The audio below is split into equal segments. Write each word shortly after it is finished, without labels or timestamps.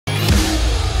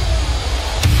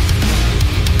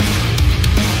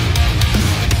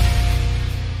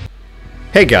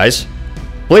Hey guys,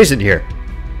 Blazin here.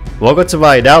 Welcome to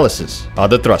my analysis on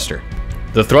the Thruster.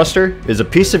 The Thruster is a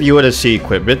piece of UNSC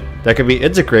equipment that can be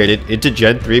integrated into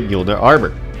Gen 3 Mjolnir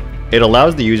armor. It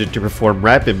allows the user to perform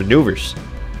rapid maneuvers.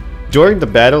 During the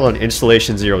battle on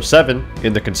Installation 07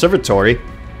 in the Conservatory,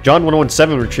 John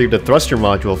 117 retrieved a thruster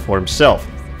module for himself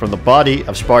from the body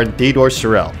of Spartan Theodore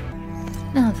Sorel.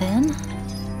 Now then,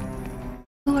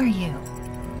 who are you?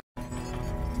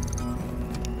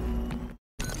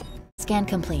 Scan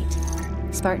complete.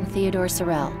 Spartan Theodore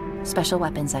Sorel, special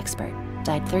weapons expert.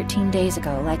 Died 13 days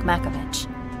ago like Makovich.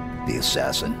 The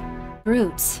assassin?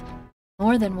 Brutes.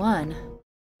 More than one.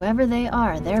 Whoever they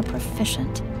are, they're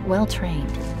proficient,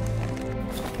 well-trained.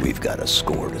 We've got a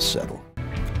score to settle.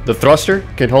 The Thruster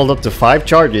can hold up to 5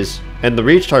 charges, and the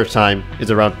recharge time is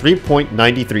around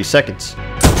 3.93 seconds.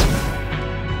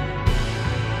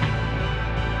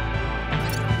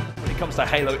 Comes to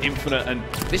Halo Infinite, and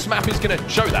this map is going to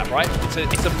show that, right?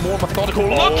 It's a more methodical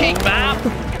looking map.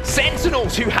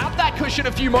 Sentinels, who had that cushion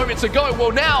a few moments ago,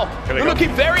 well now they're looking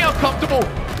very uncomfortable.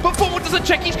 But Formal doesn't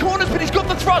check his corners, but he's got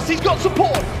the thrust, he's got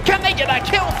support. Can they get that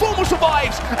kill? Formal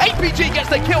survives. APG gets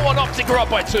the kill on Optic, are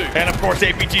up by 2. And of course,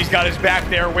 APG's got his back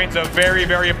there, wins a very,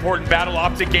 very important battle.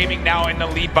 Optic Gaming now in the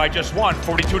lead by just 1,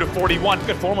 42-41.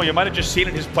 Good Formal, you might have just seen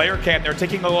in his player cam, they're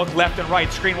taking a look left and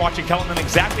right, screen watching, telling them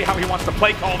exactly how he wants to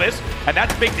play call this. And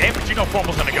that's big damage, you know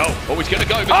Formal's gonna go. Oh, he's gonna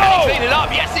go, but can he clean it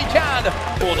up? Yes, he can.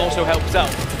 Horn also helps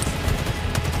out.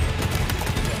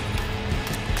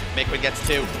 Mikvin gets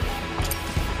 2.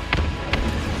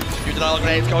 2 denial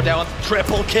grenades go down.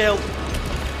 Triple kill.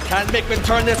 Can Mikvin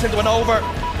turn this into an over?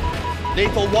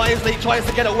 Lethal wisely tries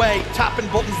to get away. Tapping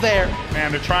buttons there.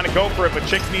 Man, they're trying to go for it, but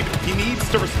Chicks he needs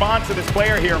to respond to this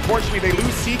player here. Unfortunately, they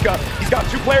lose Sika. He's got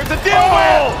 2 players to deal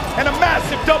with! And a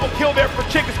massive double kill there for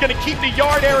Chick is going to keep the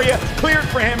yard area cleared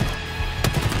for him.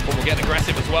 But we're getting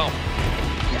aggressive as well.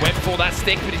 He went for that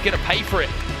stick, but he's going to pay for it.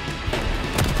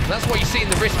 That's why you're seeing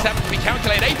the risks having to be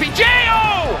calculated. APG!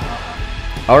 Oh!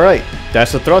 Alright,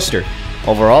 that's the Thruster.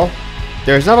 Overall,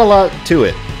 there's not a lot to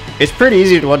it. It's pretty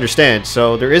easy to understand,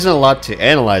 so there isn't a lot to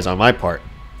analyze on my part.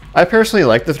 I personally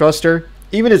like the Thruster,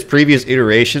 even its previous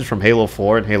iterations from Halo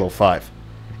 4 and Halo 5.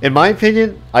 In my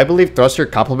opinion, I believe Thruster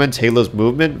complements Halo's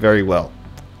movement very well.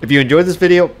 If you enjoyed this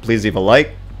video, please leave a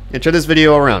like, and share this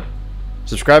video around.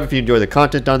 Subscribe if you enjoy the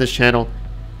content on this channel,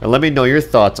 and let me know your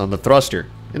thoughts on the Thruster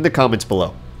in the comments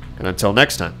below. And until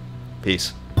next time,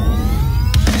 peace.